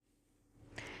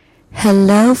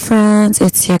Hello, friends.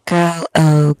 It's your girl,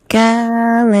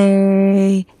 O'Galley.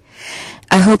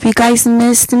 I hope you guys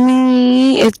missed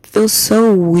me. It feels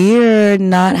so weird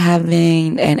not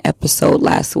having an episode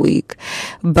last week.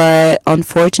 But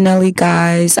unfortunately,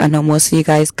 guys, I know most of you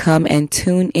guys come and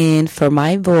tune in for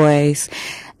my voice.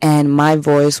 And my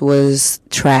voice was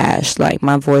trash. Like,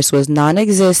 my voice was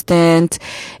non-existent.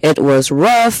 It was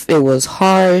rough. It was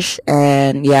harsh.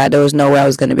 And yeah, there was no way I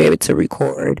was going to be able to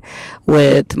record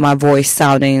with my voice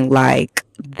sounding like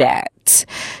that.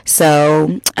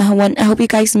 So I hope you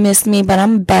guys missed me, but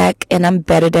I'm back and I'm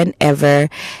better than ever.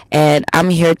 And I'm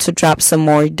here to drop some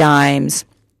more dimes.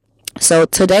 So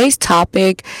today's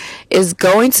topic is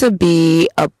going to be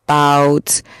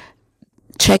about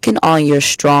checking on your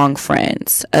strong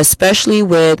friends, especially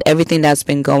with everything that's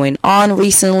been going on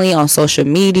recently on social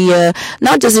media.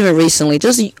 Not just even recently,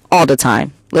 just all the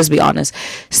time. Let's be honest.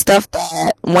 Stuff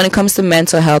that when it comes to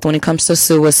mental health, when it comes to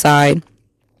suicide,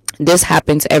 this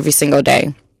happens every single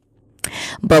day.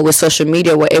 But with social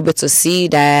media, we're able to see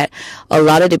that a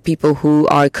lot of the people who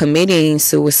are committing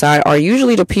suicide are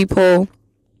usually the people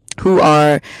who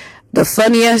are the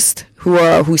funniest,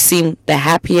 who seem the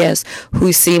happiest,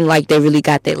 who seem like they really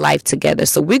got their life together.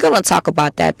 So we're going to talk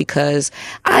about that because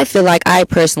I feel like I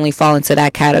personally fall into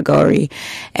that category.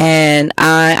 And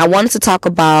I wanted to talk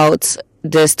about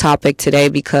this topic today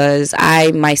because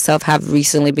I myself have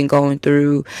recently been going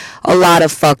through a lot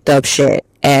of fucked up shit.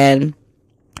 And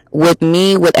with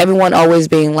everyone always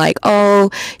being like, oh,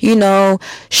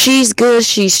 she's good,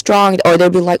 she's strong, or they'll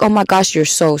be like, oh my gosh, you're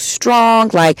so strong,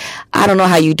 like, I don't know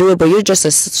how you do it, but you're just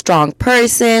a strong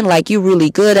person, like, you're really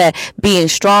good at being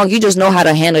strong, you just know how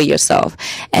to handle yourself.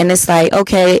 And it's like,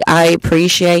 okay, I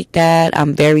appreciate that,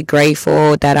 I'm very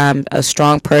grateful that I'm a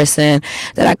strong person,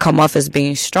 that I come off as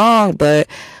being strong, but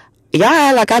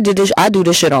yeah, like, I do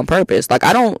this shit on purpose. Like,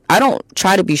 I don't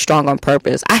try to be strong on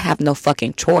purpose. I have no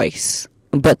fucking choice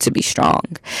but to be strong.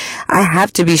 I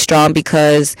have to be strong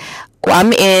because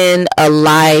I'm in a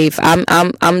life,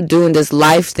 I'm doing this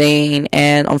life thing,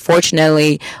 and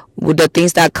unfortunately, the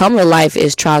things that come with life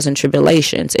is trials and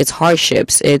tribulations. It's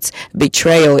hardships, it's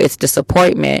betrayal, it's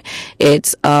disappointment,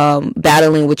 it's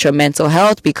battling with your mental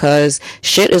health because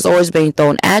shit is always being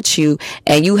thrown at you,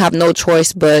 and you have no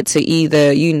choice but to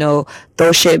either,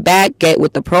 throw shit back, get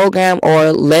with the program,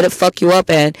 or let it fuck you up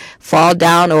and fall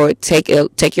down or take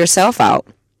yourself out.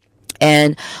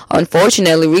 And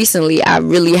unfortunately, recently, I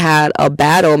really had a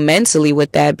battle mentally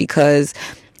with that because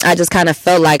I just kind of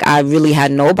felt like I really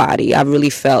had nobody. I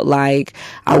really felt like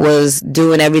I was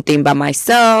doing everything by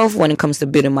myself when it comes to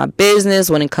building my business,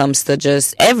 when it comes to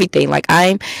just everything. Like,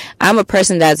 I'm a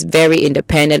person that's very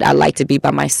independent. I like to be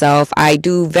by myself. I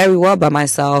do very well by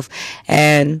myself.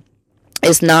 And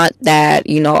it's not that,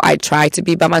 I try to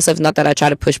be by myself. It's not that I try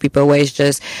to push people away. It's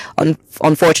just,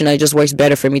 unfortunately, it just works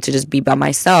better for me to just be by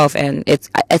myself. And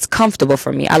it's comfortable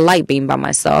for me. I like being by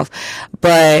myself.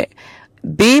 But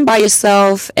being by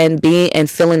yourself and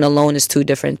feeling alone is two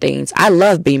different things. I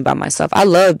love being by myself. I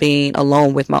love being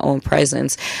alone with my own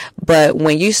presence. But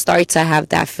when you start to have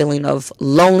that feeling of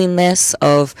loneliness,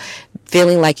 of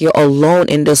feeling like you're alone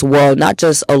in this world, not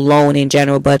just alone in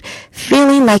general, but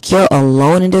feeling like you're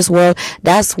alone in this world,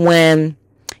 that's when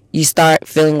you start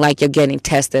feeling like you're getting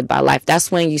tested by life. That's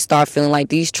when you start feeling like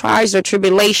these trials or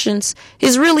tribulations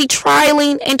is really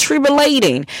trialing and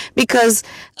tribulating because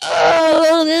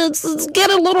it's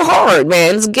getting a little hard,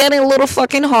 man. It's getting a little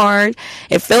fucking hard.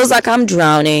 It feels like I'm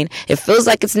drowning. It feels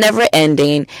like it's never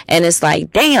ending. And it's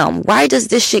like, damn, why does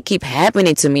this shit keep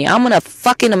happening to me? I'm a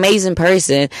fucking amazing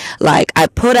person. Like, I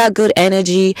put out good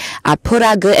energy. I put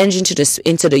out good energy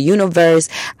into the universe.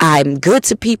 I'm good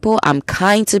to people. I'm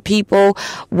kind to people.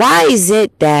 Why is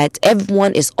it that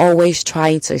everyone is always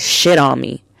trying to shit on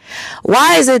me?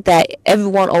 Why is it that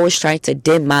everyone always trying to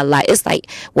dim my light? It's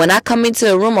like when I come into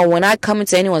a room or when I come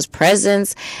into anyone's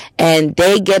presence and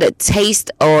they get a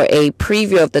taste or a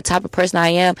preview of the type of person I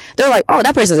am, they're like, oh,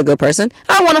 that person's a good person.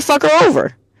 I want to fuck her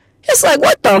over. It's like,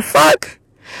 what the fuck?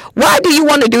 Why do you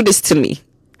want to do this to me?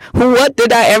 What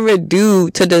did I ever do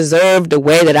to deserve the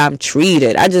way that I'm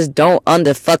treated? I just don't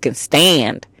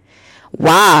stand.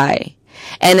 Why?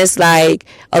 And it's like,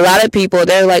 a lot of people,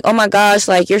 they're like, oh my gosh,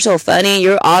 like, you're so funny,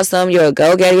 you're awesome, you're a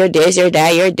go-getter, you're this, you're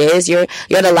that, you're this, you're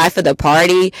the life of the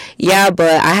party. Yeah,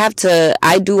 but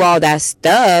I do all that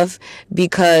stuff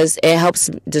because it helps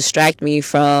distract me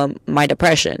from my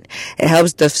depression. It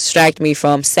helps distract me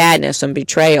from sadness, from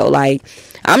betrayal. Like,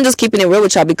 I'm just keeping it real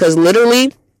with y'all because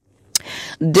literally,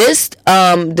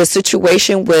 the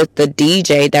situation with the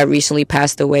DJ that recently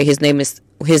passed away, his name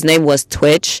was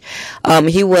Twitch.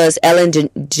 He was Ellen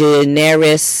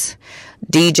DeGeneres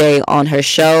DJ on her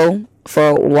show.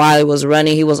 for while it was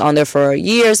running. He was on there for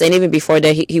years, and even before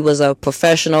that, he was a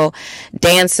professional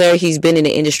dancer. He's been in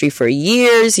the industry for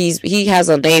years. He has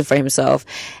a name for himself,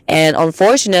 and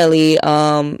unfortunately,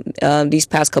 these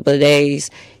past couple of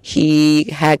days, he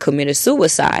had committed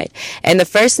suicide. And the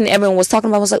first thing everyone was talking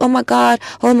about was like, oh my God,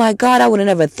 I would have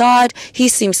never thought. He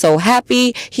seemed so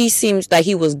happy. He seems like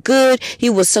he was good. He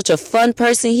was such a fun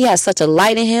person. He has such a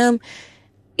light in him.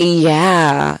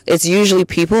 Yeah, it's usually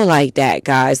people like that,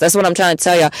 guys. That's what I'm trying to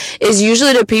tell y'all. It's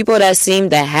usually the people that seem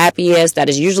the happiest, that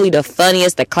is usually the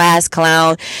funniest, the class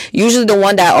clown, usually the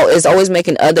one that is always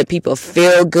making other people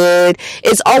feel good.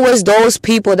 It's always those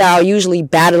people that are usually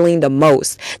battling the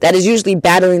most, that is usually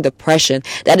battling depression,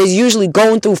 that is usually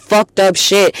going through fucked up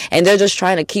shit, and they're just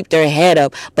trying to keep their head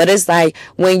up. But it's like,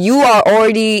 when you are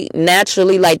already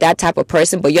naturally like that type of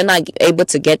person, but you're not able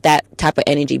to get that type of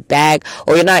energy back,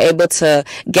 or you're not able to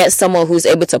get someone who's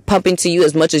able to pump into you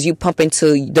as much as you pump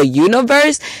into the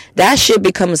universe, that shit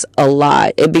becomes a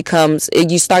lot.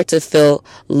 You start to feel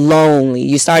lonely.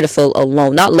 You start to feel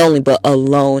alone. Not lonely, but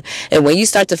alone. And when you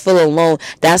start to feel alone,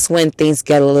 that's when things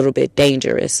get a little bit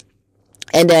dangerous.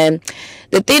 And then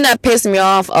the thing that pissed me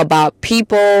off about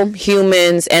people,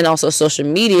 humans, and also social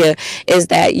media is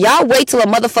that y'all wait till a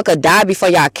motherfucker die before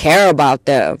y'all care about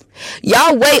them.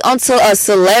 Y'all wait until a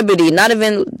celebrity, not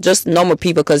even just normal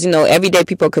people, because, everyday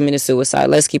people are committing suicide.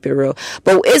 Let's keep it real.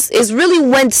 But it's really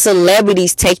when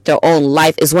celebrities take their own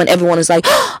life is when everyone is like,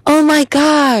 oh my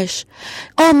gosh,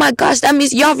 that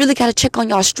means y'all really gotta check on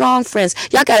y'all strong friends.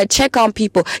 Y'all gotta check on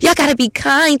people. Y'all gotta be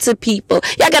kind to people.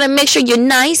 Y'all gotta make sure you're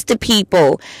nice to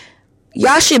people.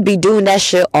 Y'all should be doing that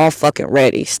shit all fucking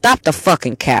ready. Stop the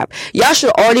fucking cap. Y'all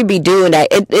should already be doing that.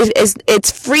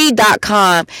 It's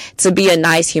free.com to be a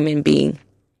nice human being.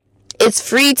 It's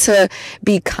free to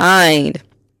be kind.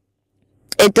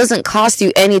 It doesn't cost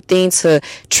you anything to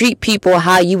treat people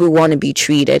how you would want to be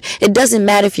treated. It doesn't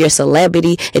matter if you're a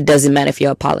celebrity. It doesn't matter if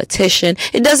you're a politician.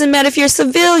 It doesn't matter if you're a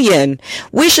civilian.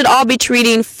 We should all be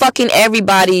treating fucking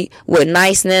everybody with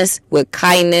niceness, with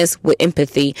kindness, with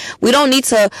empathy. We don't need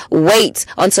to wait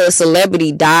until a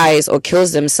celebrity dies or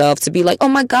kills themselves to be like, oh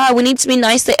my God, we need to be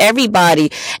nice to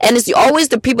everybody. And it's always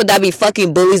the people that be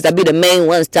fucking bullies that be the main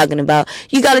ones talking about,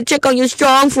 you gotta check on your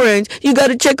strong friends. You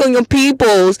gotta check on your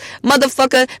peoples.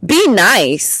 Motherfucker, be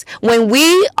nice. When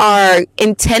we are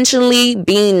intentionally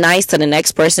being nice to the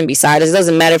next person beside us, it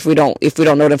doesn't matter if we don't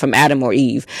know them from Adam or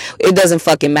Eve. It doesn't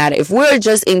fucking matter. If we're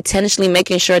just intentionally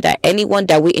making sure that anyone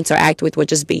that we interact with, we're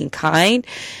just being kind,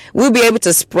 we'll be able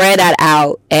to spread that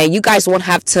out, and you guys won't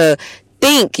have to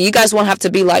think. You guys won't have to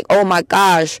be like, oh my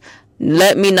gosh,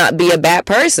 let me not be a bad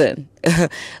person.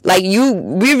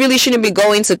 We really shouldn't be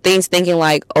going to things thinking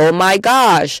like, oh my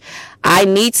gosh, I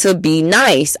need to be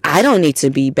nice. I don't need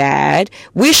to be bad.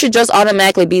 We should just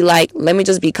automatically be like, let me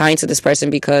just be kind to this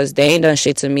person because they ain't done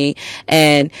shit to me.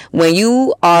 And when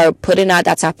you are putting out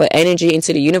that type of energy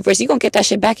into the universe, you're going to get that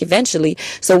shit back eventually.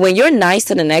 So when you're nice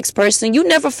to the next person, you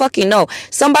never fucking know.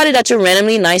 Somebody that you're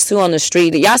randomly nice to on the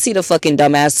street, y'all see the fucking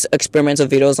dumbass experimental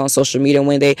videos on social media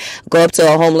when they go up to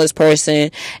a homeless person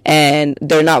and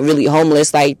they're not really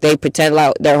homeless. Like, they pretend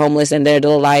like they're homeless and they're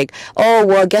like, oh,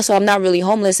 well, guess what? I'm not really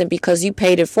homeless. And because you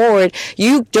paid it forward,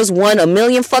 you just won $1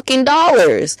 million fucking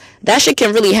dollars. That shit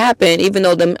can really happen, even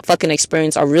though the fucking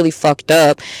experience are really fucked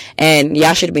up, and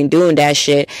y'all should have been doing that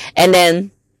shit. And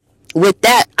then with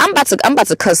that, I'm about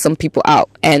to cuss some people out,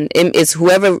 and it's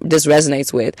whoever this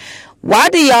resonates with. Why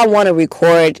do y'all want to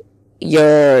record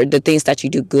the things that you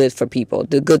do good for people,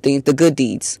 the good things, the good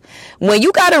deeds? When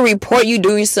you gotta record you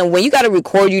doing when you gotta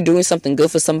record you doing something good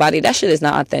for somebody, that shit is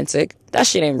not authentic. That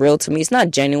shit ain't real to me. It's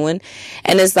not genuine.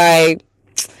 And it's like,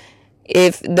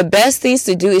 if the best things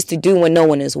to do is to do when no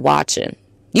one is watching.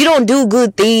 You don't do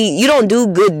good things. You don't do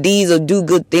good deeds or do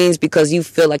good things because you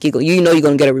feel like you're going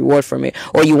to get a reward from it,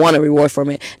 or you want a reward from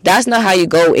it. That's not how you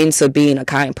go into being a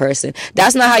kind person.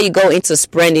 That's not how you go into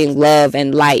spreading love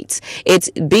and light. It's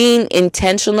being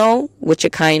intentional with your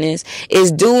kindness.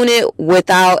 It's doing it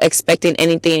without expecting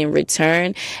anything in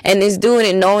return. And it's doing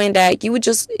it knowing that you would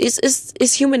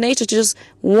it's human nature to just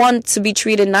want to be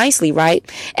treated nicely, right?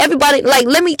 Everybody, like,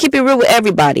 let me keep it real with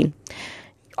everybody.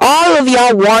 All of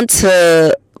y'all want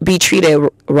to be treated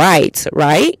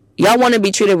right? Y'all want to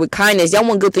be treated with kindness. Y'all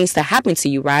want good things to happen to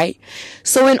you, right?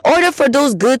 So in order for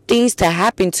those good things to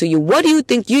happen to you, what do you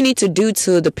think you need to do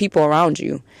to the people around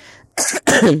you?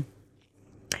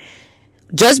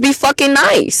 Just be fucking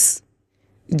nice.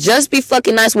 Just be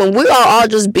fucking nice. When we are all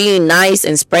just being nice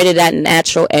and spreading that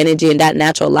natural energy and that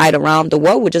natural light around, the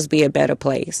world would just be a better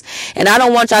place. And I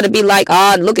don't want y'all to be like,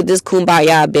 oh, look at this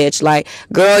kumbaya bitch. Like,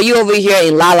 girl, you over here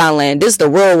in La La Land. This is the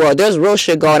real world. There's real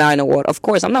shit going on in the world. Of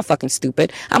course, I'm not fucking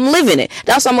stupid. I'm living it.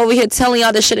 That's why I'm over here telling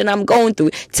y'all the shit that I'm going through.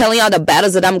 Telling y'all the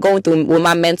battles that I'm going through with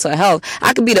my mental health.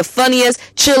 I could be the funniest,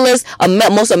 chillest,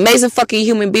 most amazing fucking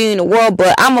human being in the world,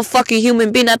 but I'm a fucking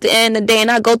human being at the end of the day, and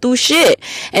I go through shit.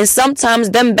 And sometimes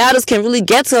them battles can really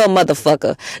get to a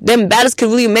motherfucker. Them battles can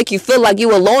really make you feel like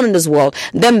you alone in this world.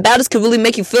 Them battles can really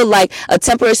make you feel like a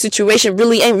temporary situation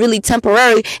really ain't really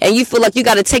temporary, and you feel like you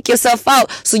gotta take yourself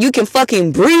out so you can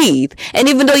fucking breathe. And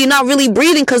even though you're not really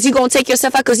breathing because you're gonna take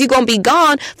yourself out because you're gonna be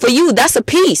gone, for you, that's a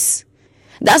peace.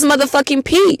 That's motherfucking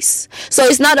peace. So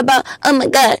it's not about, oh my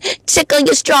God, check on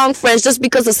your strong friends just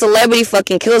because a celebrity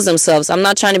fucking kills themselves. I'm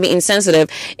not trying to be insensitive.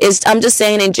 I'm just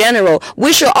saying in general,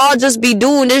 we should all just be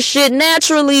doing this shit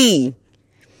naturally.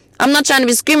 I'm not trying to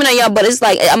be screaming at y'all, but it's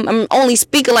like, I'm only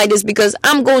speaking like this because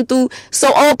I'm going through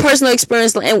all personal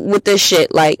experience with this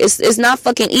shit. Like, it's not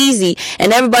fucking easy.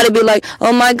 And everybody be like,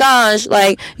 oh my gosh,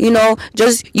 like, you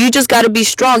just gotta be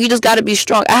strong. You just gotta be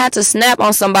strong. I had to snap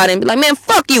on somebody and be like, man,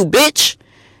 fuck you, bitch.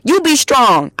 You be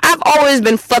strong. I've always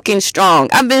been fucking strong.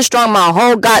 I've been strong my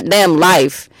whole goddamn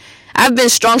life. I've been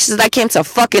strong since I came to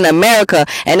fucking America,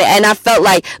 and I felt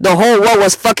like the whole world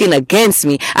was fucking against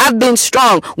me. I've been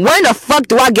strong. When the fuck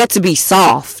do I get to be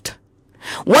soft?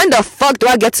 When the fuck do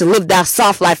I get to live that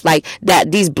soft life like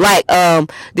that these black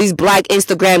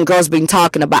Instagram girls been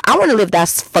talking about? I want to live that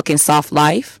fucking soft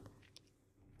life.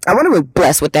 I want to be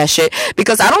blessed with that shit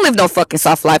because I don't live no fucking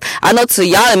soft life. I know to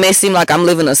y'all it may seem like I'm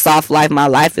living a soft life. My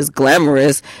life is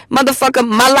glamorous. Motherfucker,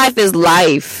 my life is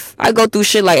life. I go through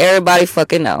shit like everybody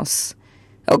fucking else.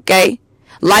 Okay?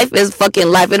 Life is fucking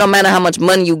life. It don't matter how much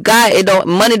money you got.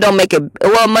 Money don't make it,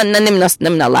 well, money, let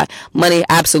me not lie. Money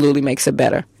absolutely makes it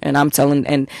better. And I'm telling,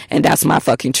 and that's my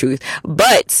fucking truth.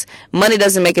 But money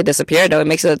doesn't make it disappear though. It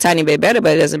makes it a tiny bit better,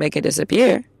 but it doesn't make it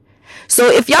disappear. So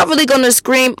if y'all really gonna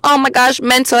scream, oh my gosh,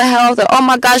 mental health, or oh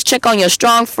my gosh, check on your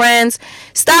strong friends,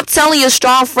 stop telling your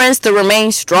strong friends to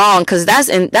remain strong, because that's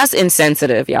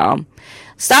insensitive, y'all.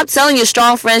 Stop telling your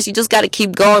strong friends you just gotta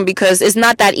keep going because it's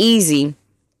not that easy.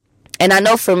 And I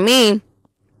know for me,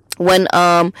 when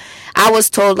I was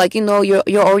told like, you're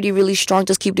already really strong,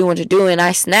 just keep doing what you're doing,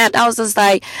 I snapped. I was just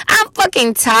like, I'm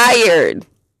fucking tired.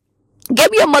 Give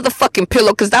me a motherfucking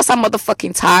pillow because that's how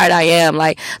motherfucking tired I am.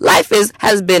 Like, life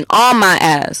has been on my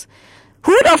ass.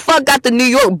 Who the fuck got the New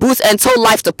York boots and told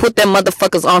life to put them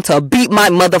motherfuckers on to beat my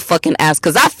motherfucking ass?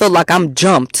 Because I feel like I'm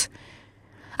jumped.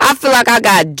 I feel like I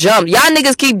got jumped. Y'all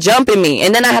niggas keep jumping me.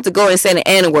 And then I have to go and say the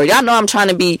N-word. Y'all know I'm trying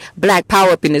to be black power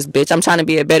up in this bitch. I'm trying to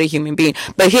be a better human being.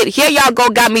 But here y'all go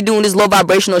got me doing this low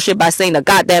vibrational shit by saying the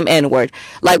goddamn N-word.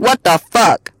 Like, what the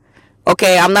fuck?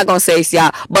 Okay, I'm not gonna say it's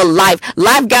y'all, but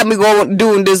life got me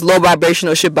doing this low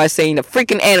vibrational shit by saying the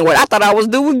freaking N-word. I thought I was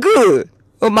doing good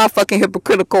with my fucking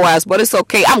hypocritical ass, but it's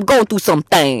okay. I'm going through some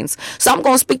things, so I'm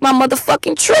gonna speak my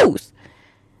motherfucking truth.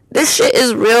 This shit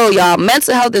is real, y'all.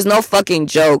 Mental health is no fucking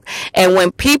joke. And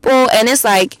when and it's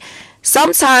like,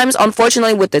 sometimes,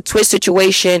 unfortunately, with the Twitch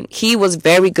situation, he was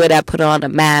very good at putting on a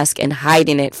mask and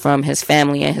hiding it from his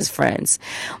family and his friends.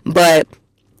 But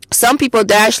some people,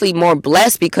 they're actually more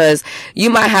blessed because you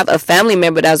might have a family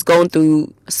member that's going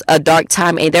through a dark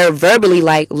time and they're verbally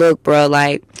like, look, bro,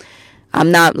 like,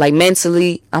 I'm not, like,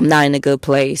 mentally, I'm not in a good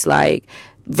place. Like,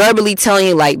 verbally telling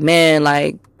you, like, man,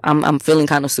 like, I'm feeling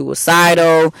kind of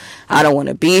suicidal. I don't want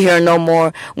to be here no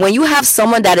more. When you have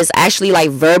someone that is actually like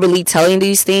verbally telling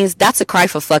these things, that's a cry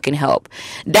for fucking help.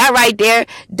 That right there,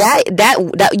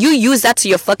 that you use that to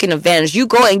your fucking advantage. You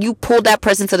go and you pull that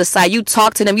person to the side. You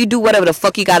talk to them. You do whatever the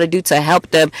fuck you got to do to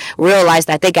help them realize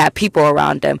that they got people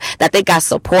around them, that they got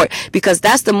support, because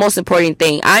that's the most important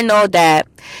thing. I know that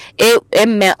it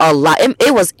meant a lot.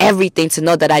 It was everything to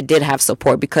know that I did have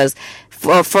support, because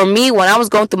for me, when I was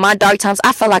going through my dark times,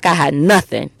 I felt like I had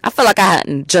nothing. I felt like I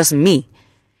had just me.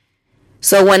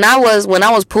 So when I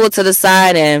was pulled to the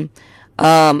side and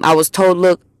I was told,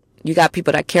 look, you got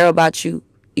people that care about you.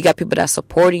 You got people that's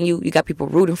supporting you. You got people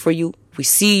rooting for you. We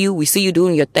see you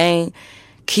doing your thing.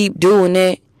 Keep doing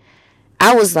it.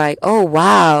 I was like, oh,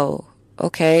 wow.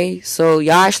 Okay, so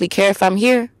y'all actually care if I'm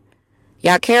here?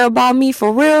 Y'all care about me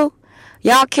for real?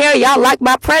 Y'all care? Y'all like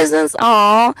my presence?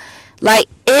 Aw. Like,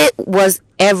 it was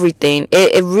everything.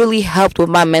 It really helped with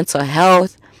my mental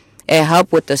health. It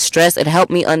helped with the stress. It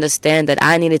helped me understand that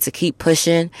I needed to keep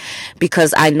pushing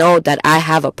because I know that I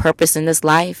have a purpose in this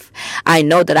life. I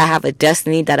know that I have a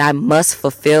destiny that I must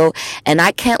fulfill, and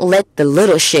I can't let the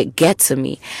little shit get to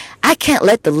me. I can't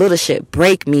let the little shit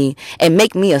break me and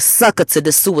make me a sucker to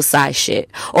this suicide shit,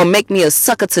 or make me a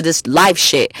sucker to this life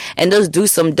shit and just do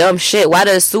some dumb shit.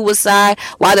 Whether it's suicide,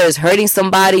 whether it's hurting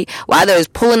somebody, whether it's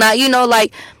pulling out,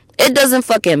 like, it doesn't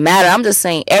fucking matter. I'm just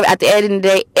saying, at the end of the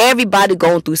day, everybody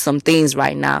going through some things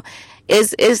right now.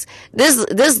 This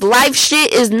life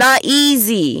shit is not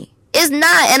easy. It's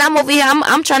not. And I'm over here,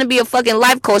 I'm trying to be a fucking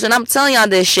life coach, and I'm telling y'all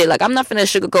this shit. Like, I'm not finna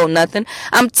sugarcoat nothing.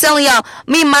 I'm telling y'all,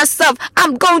 me, myself,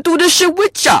 I'm going through this shit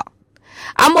with y'all.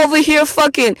 I'm over here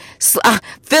fucking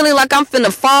feeling like I'm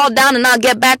finna fall down and not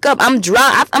get back up. I'm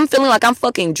feeling like I'm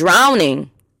fucking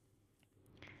drowning.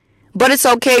 But it's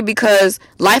okay, because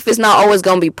life is not always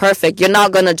going to be perfect. You're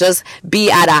not going to just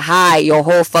be at a high your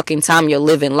whole fucking time you're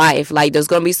living life. Like, there's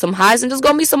going to be some highs and there's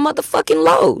going to be some motherfucking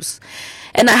lows.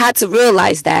 And I had to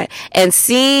realize that. And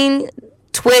seeing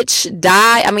Twitch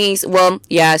die,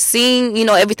 seeing,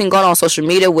 everything going on social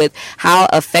media with how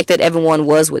affected everyone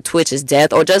was with Twitch's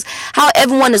death, or just how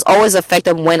everyone is always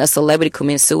affected when a celebrity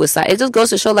commits suicide. It just goes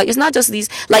to show, like, it's not just these,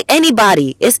 like,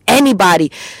 anybody. It's anybody.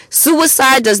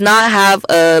 Suicide does not have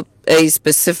a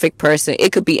specific person.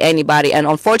 It could be anybody. And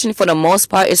unfortunately, for the most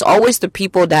part, it's always the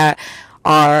people that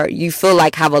you feel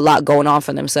like have a lot going on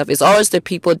for themselves. It's always the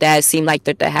people that seem like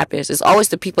they're the happiest. It's always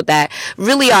the people that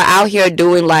really are out here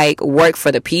doing, like, work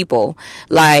for the people.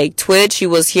 Like Twitch, he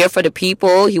was here for the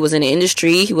people. He was in the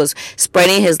industry. He was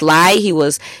spreading his light. He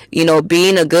was,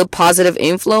 being a good positive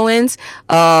influence.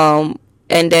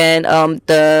 And then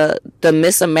the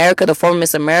Miss America, the former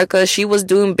Miss America, she was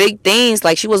doing big things.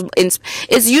 Like,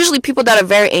 it's usually people that are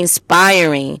very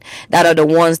inspiring that are the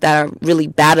ones that are really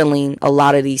battling a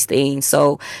lot of these things.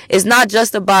 So it's not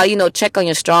just about, check on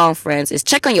your strong friends. It's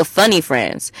check on your funny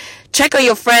friends. Check on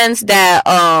your friends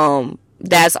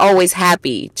that's always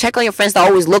happy. Check on your friends that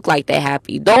always look like they're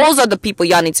happy. Those are the people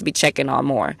y'all need to be checking on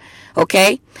more.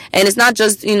 Okay? And it's not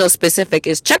just, specific.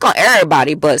 It's check on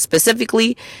everybody, but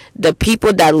specifically the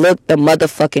people that look the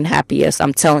motherfucking happiest.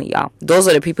 I'm telling y'all. Those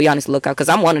are the people y'all need to look at, because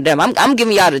I'm one of them. I'm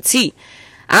giving y'all the tea.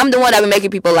 I'm the one that be making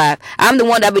people laugh. I'm the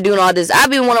one that be doing all this. I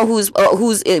be one of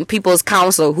who's in people's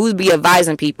counsel, who's be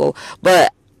advising people.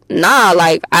 But nah,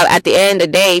 like, at the end of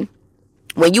the day,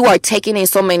 when you are taking in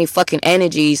so many fucking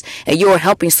energies and you are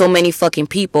helping so many fucking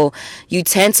people, you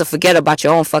tend to forget about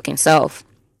your own fucking self.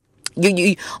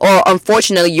 Or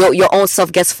unfortunately, your own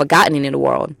self gets forgotten in the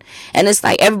world. And it's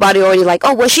like, everybody already like,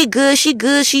 oh, well, she's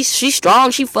she's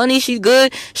strong, she funny, she's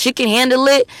good, she can handle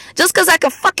it. Just because I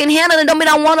can fucking handle it don't mean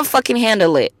I want to fucking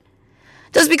handle it.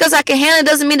 Just because I can handle it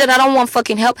doesn't mean that I don't want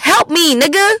fucking help. Help me,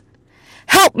 nigga.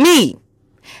 Help me.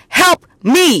 Help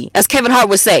me, as Kevin Hart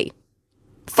would say.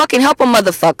 Fucking help a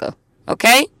motherfucker.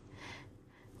 Okay?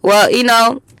 Well,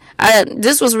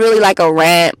 this was really like a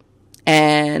rant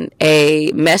and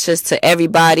a message to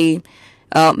everybody.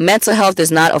 Mental health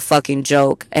is not a fucking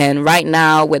joke. And right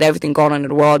now, with everything going on in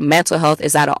the world, mental health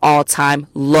is at an all-time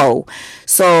low.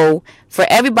 So for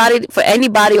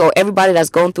anybody or everybody that's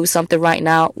going through something right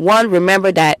now, one,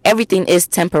 remember that everything is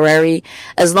temporary.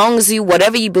 As long as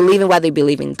whatever you believe in, whether you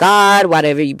believe in God,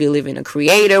 whatever you believe in a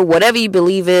creator, whatever you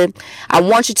believe in, I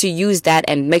want you to use that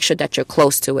and make sure that you're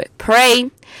close to it.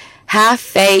 Pray, have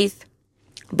faith,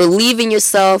 believe in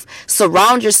yourself,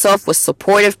 surround yourself with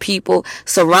supportive people,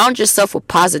 surround yourself with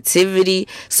positivity,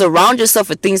 surround yourself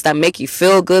with things that make you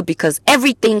feel good, because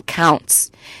everything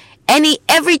counts.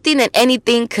 Everything and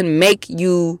anything can make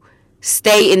you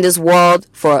stay in this world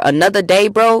for another day,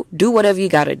 bro. Do whatever you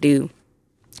gotta do,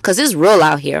 because it's real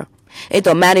out here. It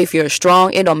don't matter if you're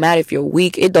strong, it don't matter if you're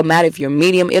weak, it don't matter if you're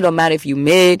medium, it don't matter if you're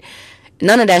mid.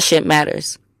 None of that shit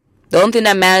matters. The only thing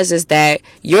that matters is that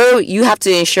you have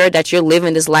to ensure that you're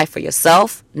living this life for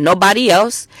yourself, nobody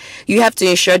else. You have to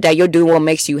ensure that you're doing what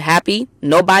makes you happy,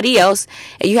 nobody else.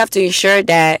 And you have to ensure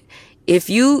that if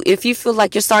you feel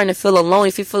like you're starting to feel alone,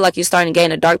 if you feel like you're starting to get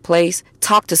in a dark place,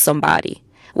 talk to somebody.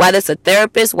 Whether it's a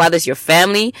therapist, whether it's your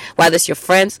family, whether it's your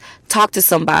friends, talk to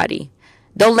somebody.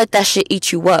 Don't let that shit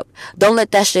eat you up. Don't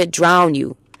let that shit drown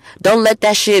you. Don't let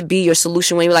that shit be your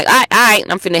solution when you're like, all right,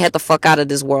 I'm finna head the fuck out of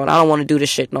this world. I don't want to do this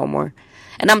shit no more.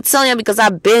 And I'm telling you, because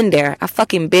I've been there. I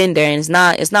fucking been there. And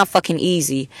it's not fucking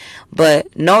easy.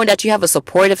 But knowing that you have a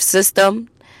supportive system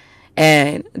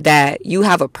and that you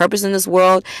have a purpose in this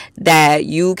world, that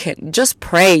you can just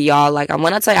pray, y'all. Like,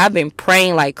 when I tell you, I've been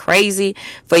praying like crazy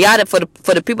for y'all, for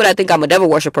the people that think I'm a devil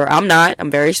worshiper. I'm not.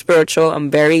 I'm very spiritual. I'm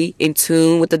very in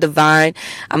tune with the divine.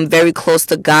 I'm very close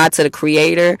to God, to the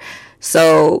creator.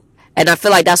 So, And I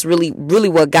feel like that's really, really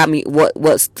what got me,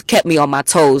 what's kept me on my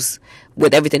toes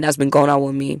with everything that's been going on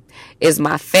with me, is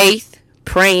my faith,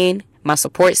 praying, my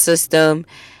support system,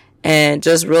 and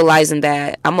just realizing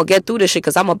that I'm going to get through this shit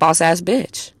because I'm a boss ass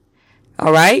bitch.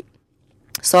 All right?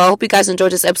 So I hope you guys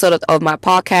enjoyed this episode of my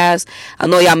podcast. I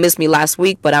know y'all missed me last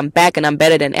week, but I'm back and I'm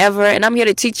better than ever. And I'm here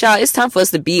to teach y'all it's time for us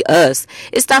to be us.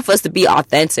 It's time for us to be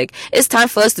authentic. It's time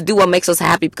for us to do what makes us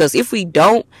happy, because if we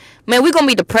don't, man, we're going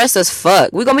to be depressed as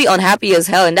fuck. We're going to be unhappy as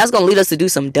hell. And that's going to lead us to do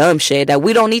some dumb shit that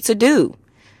we don't need to do.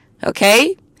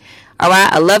 Okay? All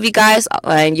right, I love you guys,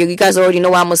 and you guys already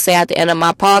know what I'm gonna say at the end of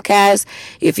my podcast.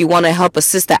 If you want to help a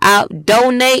sister out,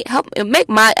 donate, help make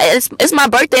it's my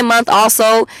birthday month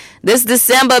also. This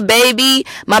December, baby.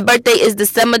 My birthday is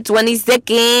December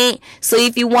 22nd. So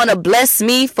if you want to bless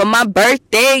me for my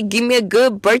birthday, give me a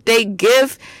good birthday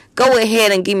gift, go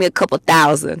ahead and give me a couple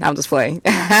thousand. I'm just playing.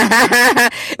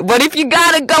 But if you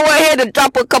gotta go ahead and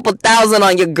drop a couple thousand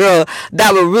on your girl,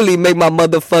 that would really make my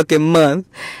motherfucking month.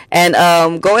 And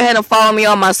go ahead and follow me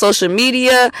on my social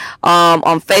media.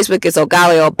 On Facebook, it's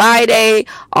Ogale Obaide.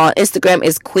 On Instagram,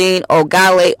 it's Queen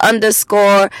Ogale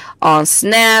 _. On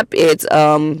Snap, it's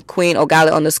Queen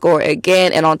Ogale _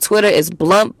 again. And on Twitter, it's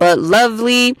Blunt But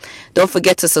Lovely. Don't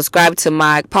forget to subscribe to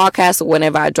my podcast.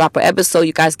 Whenever I drop an episode,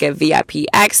 you guys get VIP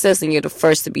access and you're the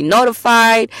first to be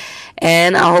notified.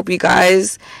 And I hope you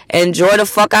guys enjoy the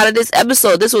fuck out of this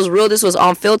episode. This was real. This was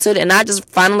unfiltered. And I just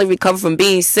finally recovered from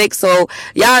being sick. So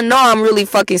y'all know I'm really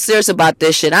fucking serious about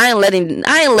this shit. I ain't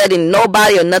letting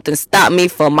nobody or nothing stop me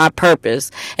from my purpose.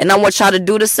 And I want y'all to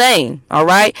do the same. All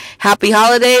right? Happy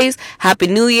holidays. Happy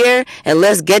New Year. And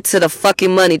let's get to the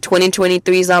fucking money.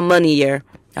 2023 is our money year.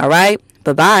 All right?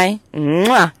 Bye-bye.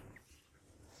 Mwah.